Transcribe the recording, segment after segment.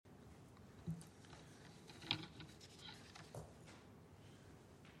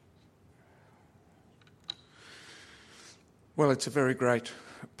Well, it's a very great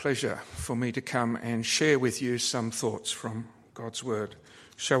pleasure for me to come and share with you some thoughts from God's Word.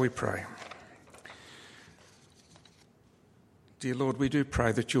 Shall we pray? Dear Lord, we do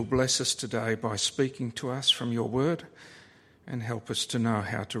pray that you'll bless us today by speaking to us from your Word and help us to know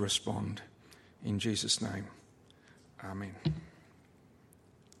how to respond. In Jesus' name, Amen.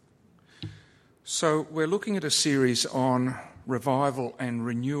 So we're looking at a series on revival and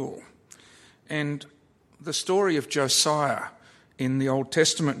renewal. And the story of Josiah in the Old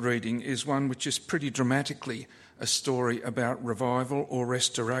Testament reading is one which is pretty dramatically a story about revival or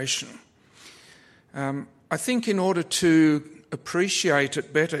restoration. I think in order to appreciate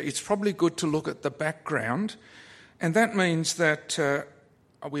it better, it's probably good to look at the background. And that means that,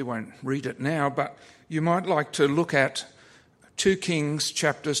 we won't read it now, but you might like to look at 2 Kings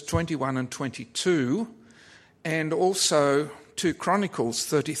chapters 21 and 22, and also 2 Chronicles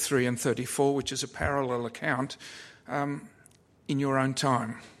 33 and 34, which is a parallel account, in your own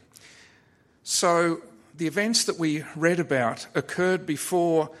time. So the events that we read about occurred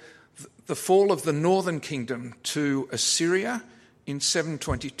before the fall of the northern kingdom to Assyria in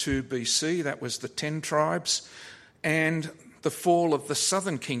 722 BC, that was the 10 tribes, and the fall of the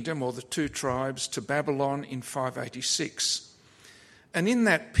southern kingdom, or the 2 tribes, to Babylon in 586. And in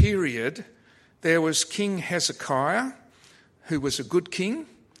that period, there was King Hezekiah, who was a good king.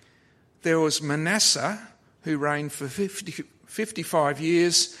 There was Manasseh, who reigned for 55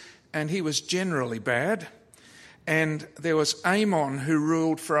 years, and he was generally bad. And there was Amon, who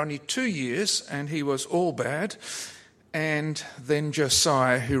ruled for only 2 years, and he was all bad. And then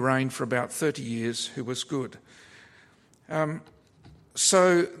Josiah, who reigned for about 30 years, who was good.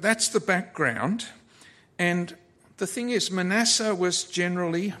 So that's the background. And the thing is, Manasseh was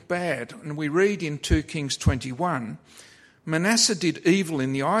generally bad. And we read in 2 Kings 21, Manasseh did evil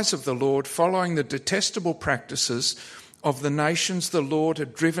in the eyes of the Lord, following the detestable practices of the nations the Lord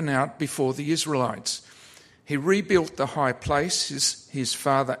had driven out before the Israelites. He rebuilt the high places his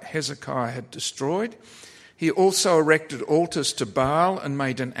father Hezekiah had destroyed. He also erected altars to Baal and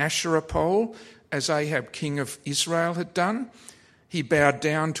made an Asherah pole, as Ahab king of Israel had done. He bowed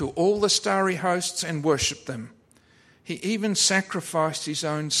down to all the starry hosts and worshipped them. He even sacrificed his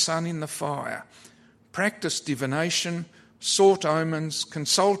own son in the fire, practiced divination, sought omens,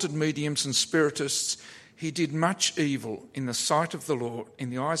 consulted mediums and spiritists. He did much evil in the sight of the Lord,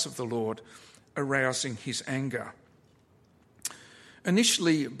 in the eyes of the Lord, arousing his anger.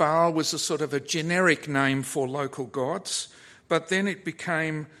 Initially, Baal was a sort of a generic name for local gods, but then it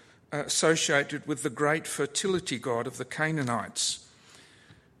became associated with the great fertility god of the Canaanites.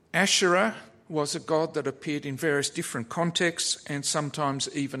 Asherah was a god that appeared in various different contexts and sometimes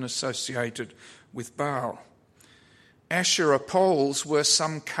even associated with Baal. Asherah poles were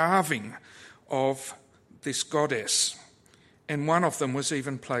some carving of this goddess, and one of them was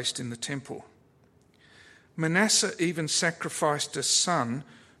even placed in the temple. Manasseh even sacrificed a son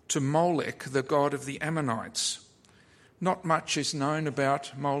to Molech, the god of the Ammonites. Not much is known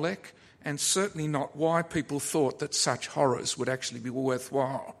about Molech, and certainly not why people thought that such horrors would actually be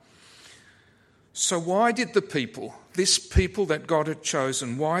worthwhile. So why did the people, this people that God had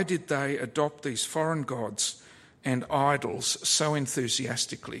chosen, why did they adopt these foreign gods and idols so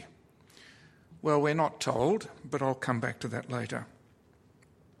enthusiastically? Well, we're not told, but I'll come back to that later.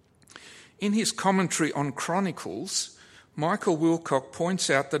 In his commentary on Chronicles, Michael Wilcock points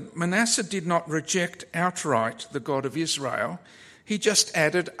out that Manasseh did not reject outright the God of Israel. He just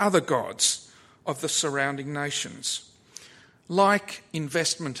added other gods of the surrounding nations. Like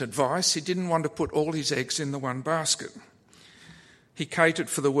investment advice, he didn't want to put all his eggs in the one basket. He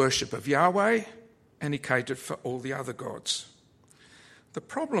catered for the worship of Yahweh, and he catered for all the other gods. The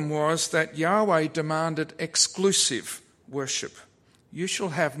problem was that Yahweh demanded exclusive worship. You shall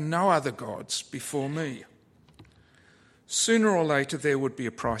have no other gods before me. Sooner or later there would be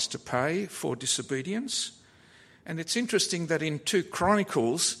a price to pay for disobedience. And it's interesting that in 2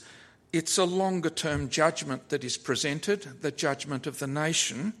 Chronicles, it's a longer-term judgment that is presented, the judgment of the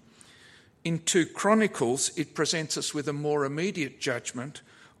nation. In 2 Chronicles, it presents us with a more immediate judgment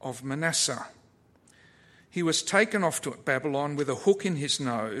of Manasseh. He was taken off to Babylon with a hook in his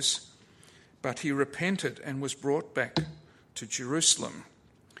nose, but he repented and was brought back to Jerusalem.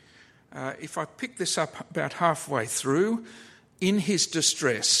 If I pick this up about halfway through, in his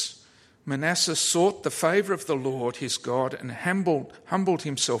distress, Manasseh sought the favour of the Lord his God and humbled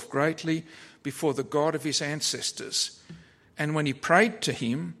himself greatly before the God of his ancestors. And when he prayed to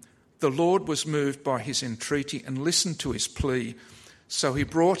him, the Lord was moved by his entreaty and listened to his plea. So he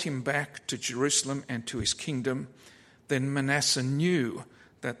brought him back to Jerusalem and to his kingdom. Then Manasseh knew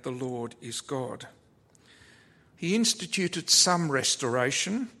that the Lord is God. He instituted some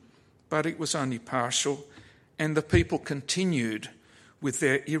restoration, but it was only partial, and the people continued with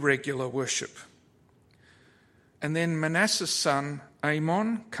their irregular worship. And then Manasseh's son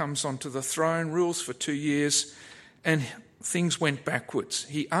Amon comes onto the throne, rules for 2 years, and things went backwards.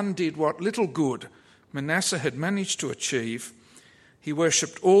 He undid what little good Manasseh had managed to achieve. He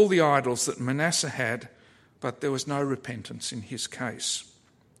worshipped all the idols that Manasseh had, but there was no repentance in his case.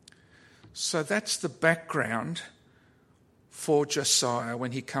 So that's the background for Josiah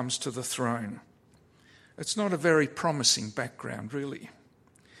when he comes to the throne. It's not a very promising background, really.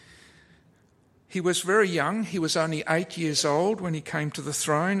 He was very young. He was only 8 years old when he came to the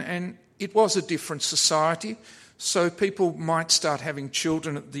throne, and it was a different society, so people might start having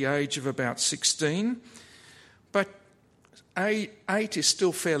children at the age of about 16. But 8 is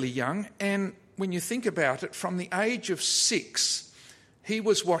still fairly young, and when you think about it, from the age of 6, he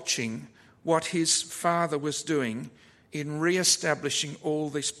was watching what his father was doing in re-establishing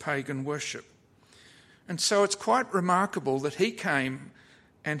all this pagan worship. And so it's quite remarkable that he came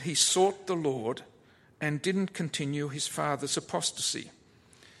and he sought the Lord and didn't continue his father's apostasy.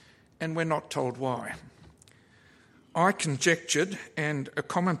 And we're not told why. I conjectured, and a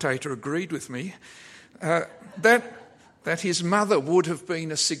commentator agreed with me, that his mother would have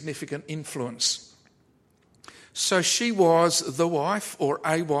been a significant influence. So she was the wife or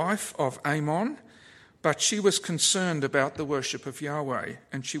a wife of Amon, but she was concerned about the worship of Yahweh,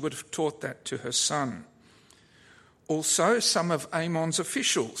 and she would have taught that to her son. Also, some of Amon's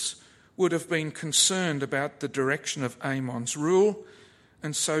officials would have been concerned about the direction of Amon's rule,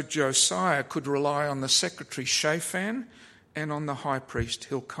 and so Josiah could rely on the secretary Shaphan and on the high priest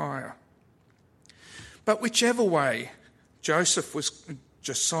Hilkiah. But whichever way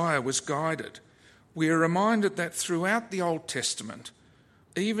Josiah was guided, we are reminded that throughout the Old Testament,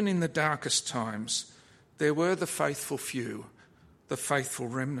 even in the darkest times, there were the faithful few, the faithful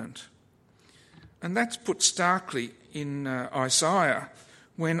remnant. And that's put starkly in Isaiah,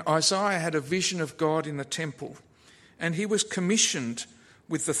 when Isaiah had a vision of God in the temple, and he was commissioned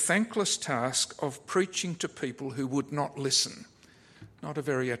with the thankless task of preaching to people who would not listen. Not a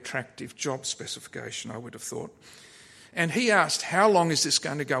very attractive job specification, I would have thought. And he asked, how long is this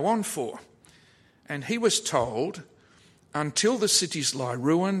going to go on for? And he was told, until the cities lie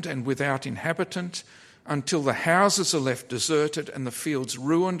ruined and without inhabitant, until the houses are left deserted and the fields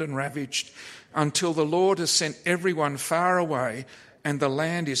ruined and ravaged, until the Lord has sent everyone far away and the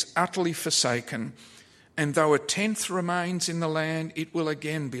land is utterly forsaken, and though a tenth remains in the land, it will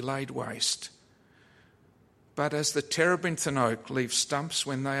again be laid waste. But as the terebinth and oak leave stumps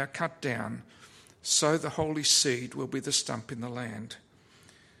when they are cut down, so the holy seed will be the stump in the land.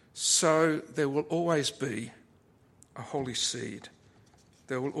 So there will always be a holy seed.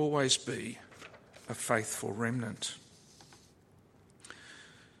 There will always be a faithful remnant.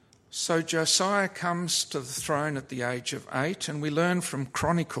 So Josiah comes to the throne at the age of 8, and we learn from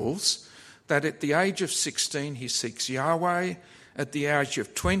Chronicles that at the age of 16 he seeks Yahweh, at the age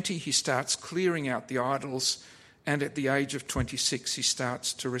of 20 he starts clearing out the idols, and at the age of 26 he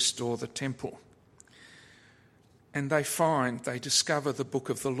starts to restore the temple. And they discover the book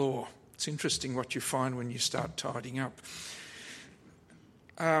of the law. It's interesting what you find when you start tidying up.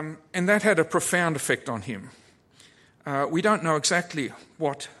 And that had a profound effect on him. We don't know exactly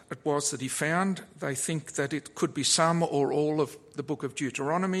what it was that he found. They think that it could be some or all of the book of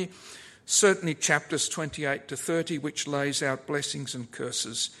Deuteronomy, certainly chapters 28 to 30, which lays out blessings and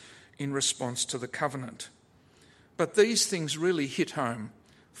curses in response to the covenant. But these things really hit home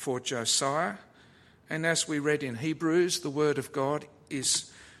for Josiah, and as we read in Hebrews, the word of God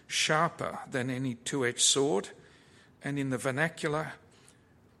is sharper than any two-edged sword, and in the vernacular,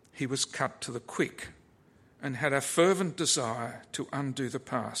 he was cut to the quick and had a fervent desire to undo the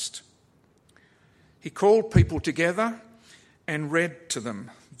past. He called people together and read to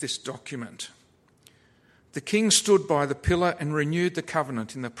them this document. The king stood by the pillar and renewed the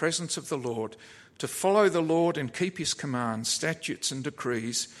covenant in the presence of the Lord to follow the Lord and keep his commands, statutes and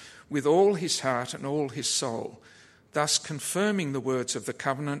decrees with all his heart and all his soul, thus confirming the words of the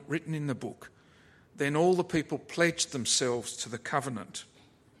covenant written in the book. Then all the people pledged themselves to the covenant.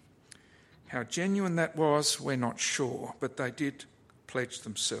 How genuine that was, we're not sure, but they did pledge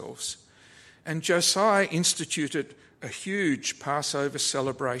themselves. And Josiah instituted a huge Passover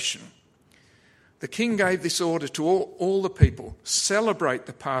celebration. The king gave this order to all the people: celebrate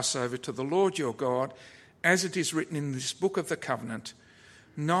the Passover to the Lord your God, as it is written in this book of the covenant.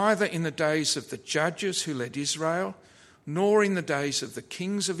 Neither in the days of the judges who led Israel, nor in the days of the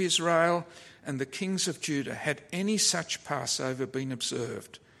kings of Israel and the kings of Judah had any such Passover been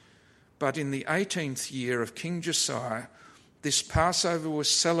observed. but in the 18th year of King Josiah, this Passover was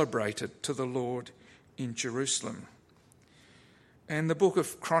celebrated to the Lord in Jerusalem. And the book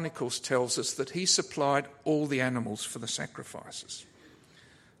of Chronicles tells us that he supplied all the animals for the sacrifices.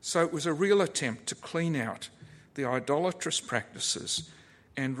 So it was a real attempt to clean out the idolatrous practices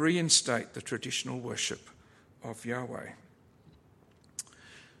and reinstate the traditional worship of Yahweh.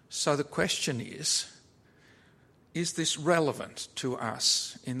 So the question is this relevant to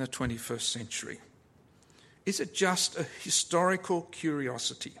us in the 21st century? Is it just a historical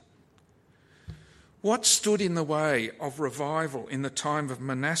curiosity? What stood in the way of revival in the time of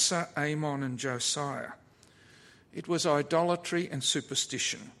Manasseh, Amon and Josiah? It was idolatry and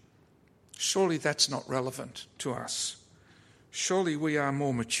superstition. Surely that's not relevant to us. Surely we are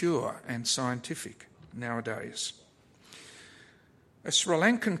more mature and scientific nowadays. A Sri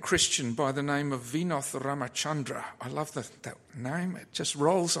Lankan Christian by the name of Vinoth Ramachandra, I love that name, it just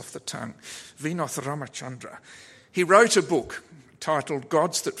rolls off the tongue, Vinoth Ramachandra. He wrote a book titled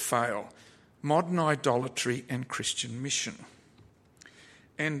Gods That Fail, Modern Idolatry and Christian Mission.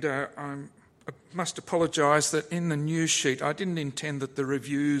 And I must apologise that in the news sheet, I didn't intend that the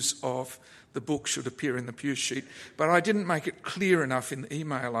reviews of the book should appear in the pew sheet, but I didn't make it clear enough in the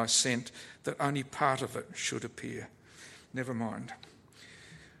email I sent that only part of it should appear. Never mind.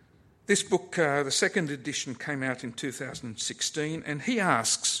 This book, the second edition, came out in 2016, and he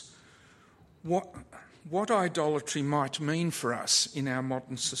asks what idolatry might mean for us in our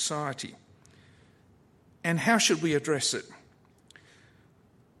modern society, and how should we address it?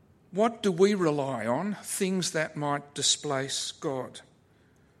 What do we rely on, things that might displace God?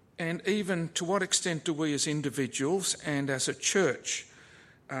 And even to what extent do we as individuals and as a church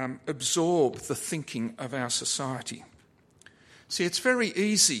absorb the thinking of our society? See, it's very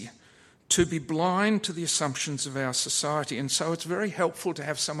easy to be blind to the assumptions of our society, and so it's very helpful to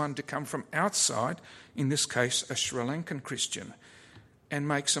have someone to come from outside, in this case a Sri Lankan Christian, and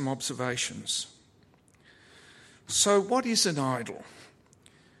make some observations. So what is an idol?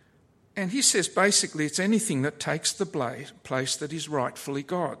 And he says basically it's anything that takes the place that is rightfully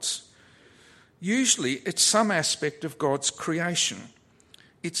God's. Usually it's some aspect of God's creation.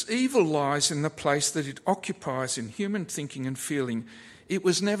 Its evil lies in the place that it occupies in human thinking and feeling. It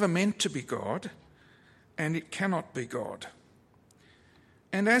was never meant to be God, and it cannot be God.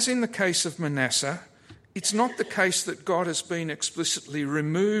 And as in the case of Manasseh, it's not the case that God has been explicitly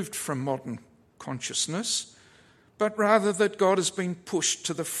removed from modern consciousness, but rather that God has been pushed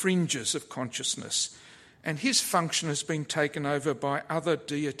to the fringes of consciousness, and his function has been taken over by other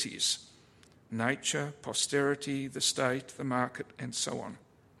deities, nature, posterity, the state, the market, and so on.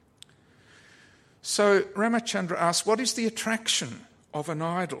 So Ramachandra asks, what is the attraction of an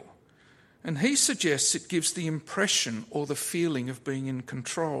idol? And he suggests it gives the impression or the feeling of being in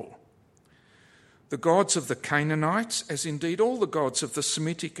control. The gods of the Canaanites, as indeed all the gods of the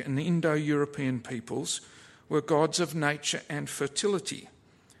Semitic and Indo-European peoples, were gods of nature and fertility.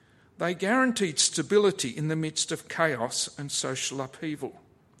 They guaranteed stability in the midst of chaos and social upheaval.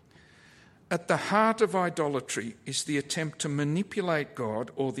 At the heart of idolatry is the attempt to manipulate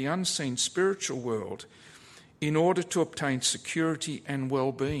God or the unseen spiritual world in order to obtain security and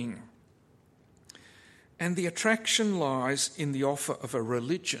well-being. And the attraction lies in the offer of a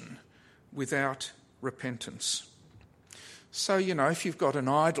religion without repentance. So, if you've got an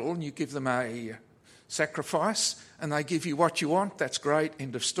idol and you give them a sacrifice and they give you what you want, that's great,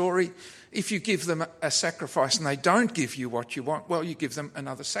 end of story. If you give them a sacrifice and they don't give you what you want, well, you give them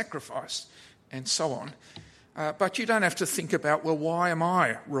another sacrifice and so on. But you don't have to think about, well, why am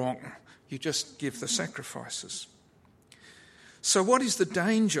I wrong? You just give the sacrifices. So what is the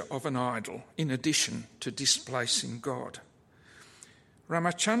danger of an idol in addition to displacing God?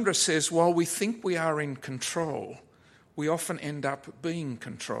 Ramachandra says, while we think we are in control, we often end up being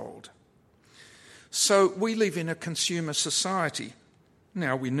controlled. So we live in a consumer society.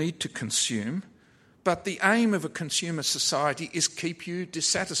 Now, we need to consume, but the aim of a consumer society is keep you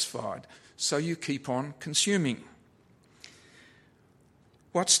dissatisfied, so you keep on consuming.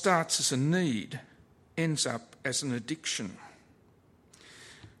 What starts as a need ends up as an addiction.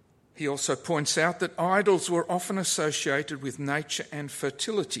 He also points out that idols were often associated with nature and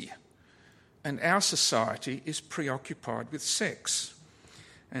fertility, and our society is preoccupied with sex.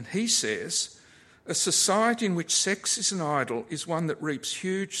 And he says, a society in which sex is an idol is one that reaps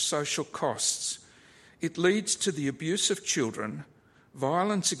huge social costs. It leads to the abuse of children,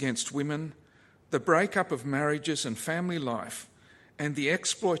 violence against women, the breakup of marriages and family life, and the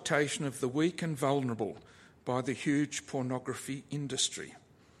exploitation of the weak and vulnerable by the huge pornography industry.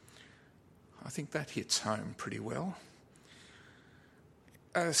 I think that hits home pretty well.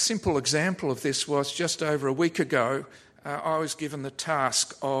 A simple example of this was just over a week ago, I was given the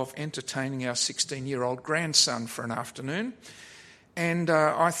task of entertaining our 16-year-old grandson for an afternoon. And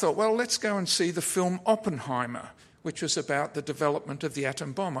I thought, well, let's go and see the film Oppenheimer, which was about the development of the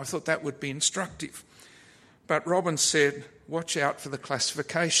atom bomb. I thought that would be instructive. But Robin said, watch out for the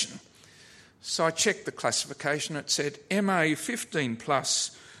classification. So I checked the classification. It said MA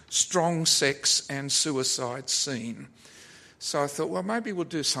 15+, strong sex and suicide scene. So I thought, well, maybe we'll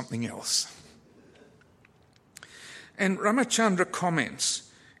do something else. And Ramachandra comments,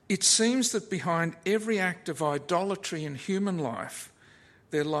 it seems that behind every act of idolatry in human life,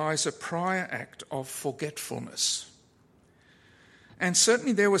 there lies a prior act of forgetfulness. And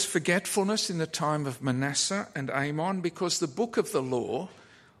certainly there was forgetfulness in the time of Manasseh and Amon because the book of the law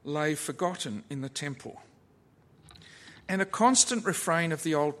lay forgotten in the temple. And a constant refrain of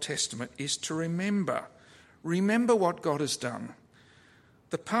the Old Testament is to remember what God has done.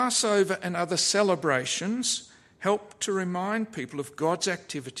 The Passover and other celebrations help to remind people of God's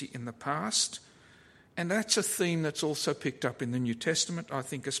activity in the past, and that's a theme that's also picked up in the New Testament, I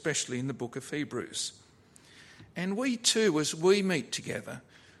think especially in the book of Hebrews. And we too, as we meet together,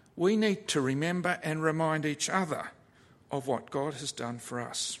 we need to remember and remind each other of what God has done for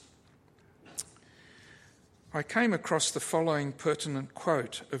us. I came across the following pertinent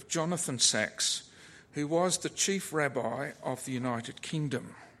quote of Jonathan Sacks, who was the chief rabbi of the United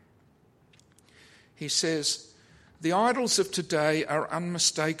Kingdom. He says, "The idols of today are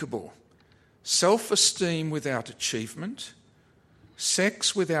unmistakable. Self-esteem without achievement,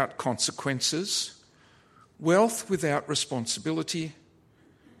 sex without consequences, wealth without responsibility,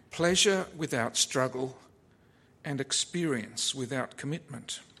 pleasure without struggle, and experience without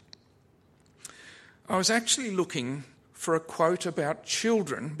commitment." I was actually looking for a quote about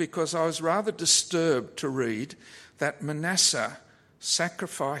children because I was rather disturbed to read that Manasseh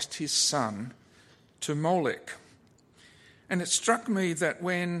sacrificed his son to Molech. And it struck me that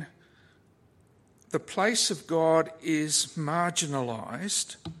when the place of God is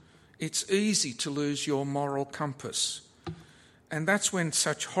marginalised, it's easy to lose your moral compass. And that's when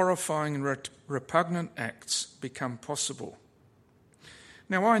such horrifying and repugnant acts become possible.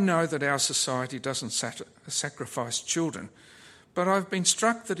 Now, I know that our society doesn't sacrifice children, but I've been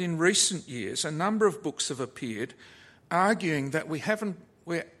struck that in recent years a number of books have appeared arguing that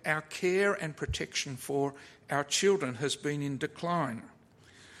our care and protection for our children has been in decline.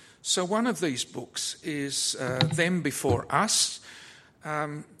 So one of these books is Them Before Us.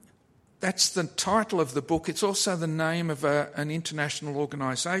 That's the title of the book. It's also the name of an international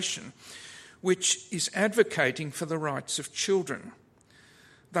organisation which is advocating for the rights of children.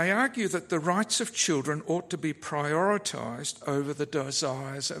 They argue that the rights of children ought to be prioritised over the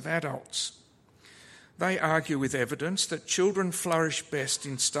desires of adults. They argue with evidence that children flourish best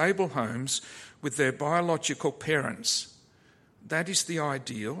in stable homes with their biological parents. That is the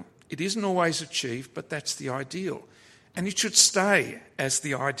ideal. It isn't always achieved, but that's the ideal. And it should stay as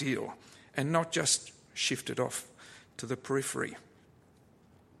the ideal and not just shifted off to the periphery.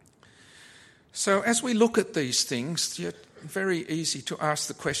 So as we look at these things, it's very easy to ask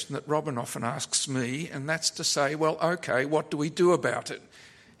the question that Robin often asks me, and that's to say, well, okay, what do we do about it?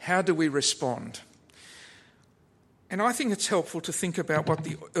 How do we respond? And I think it's helpful to think about what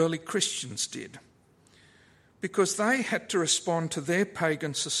the early Christians did, because they had to respond to their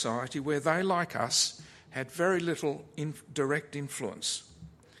pagan society where they, like us, had very little direct influence.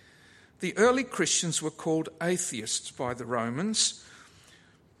 The early Christians were called atheists by the Romans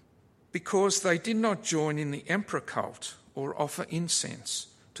because they did not join in the emperor cult or offer incense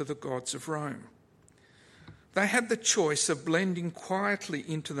to the gods of Rome. They had the choice of blending quietly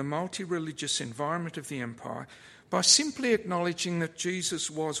into the multi-religious environment of the empire by simply acknowledging that Jesus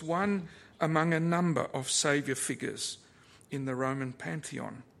was one among a number of saviour figures in the Roman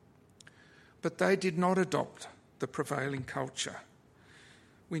pantheon. But they did not adopt the prevailing culture.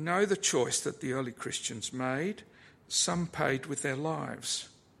 We know the choice that the early Christians made. Some paid with their lives.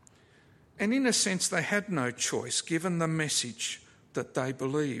 And in a sense, they had no choice given the message that they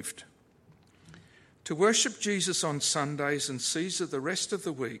believed. To worship Jesus on Sundays and Caesar the rest of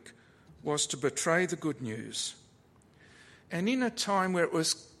the week was to betray the good news. And in a time where it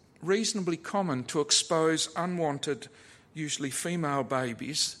was reasonably common to expose unwanted, usually female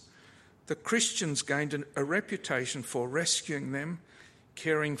babies, the Christians gained a reputation for rescuing them,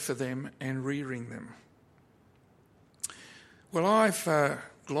 caring for them and rearing them. Well, I've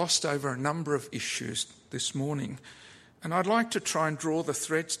glossed over a number of issues this morning, and I'd like to try and draw the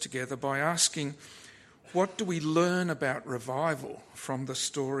threads together by asking, what do we learn about revival from the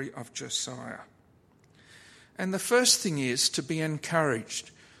story of Josiah? And the first thing is to be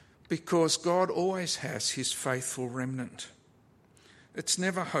encouraged, because God always has his faithful remnant. It's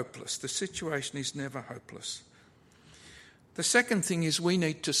never hopeless. The situation is never hopeless. The second thing is we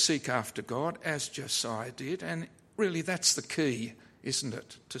need to seek after God, as Josiah did, and really that's the key, isn't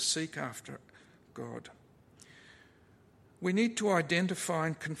it? To seek after God. We need to identify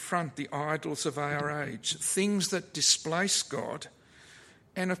and confront the idols of our age, things that displace God.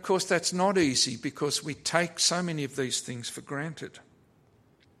 And of course that's not easy because we take so many of these things for granted.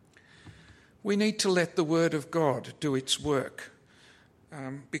 We need to let the Word of God do its work,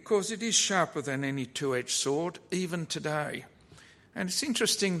 because it is sharper than any two-edged sword, even today. And it's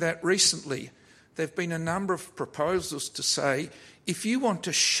interesting that recently there have been a number of proposals to say, if you want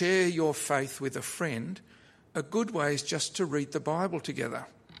to share your faith with a friend, a good way is just to read the Bible together.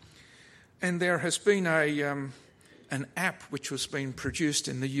 And there has been an app which was being produced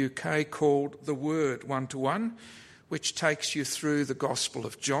in the UK called The Word 1-to-1, which takes you through the Gospel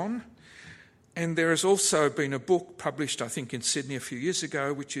of John. And there has also been a book published, I think, in Sydney a few years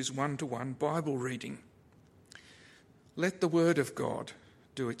ago, which is 1-to-1 Bible reading. Let the Word of God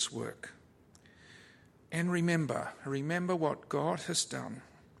do its work. And remember what God has done.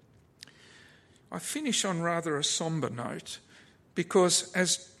 I finish on rather a sombre note because,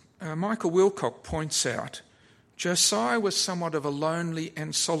 as Michael Wilcock points out, Josiah was somewhat of a lonely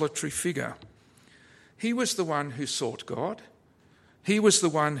and solitary figure. He was the one who sought God. He was the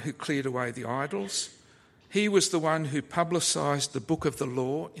one who cleared away the idols. He was the one who publicised the book of the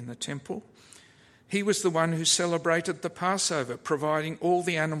law in the temple. He was the one who celebrated the Passover, providing all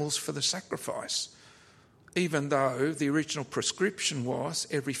the animals for the sacrifice, even though the original prescription was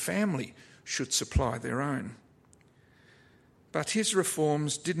every family should supply their own. But his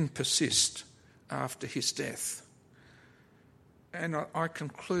reforms didn't persist after his death. And I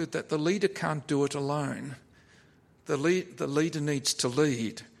conclude that the leader can't do it alone. The leader needs to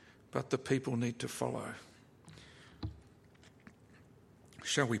lead, but the people need to follow.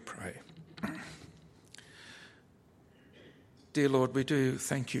 Shall we pray? Dear Lord, we do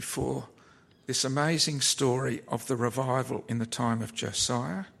thank you for this amazing story of the revival in the time of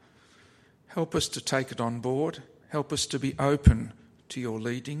Josiah. Help us to take it on board. Help us to be open to your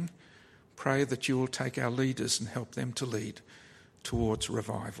leading. Pray that you will take our leaders and help them to lead towards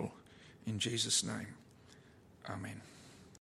revival. In Jesus' name, amen.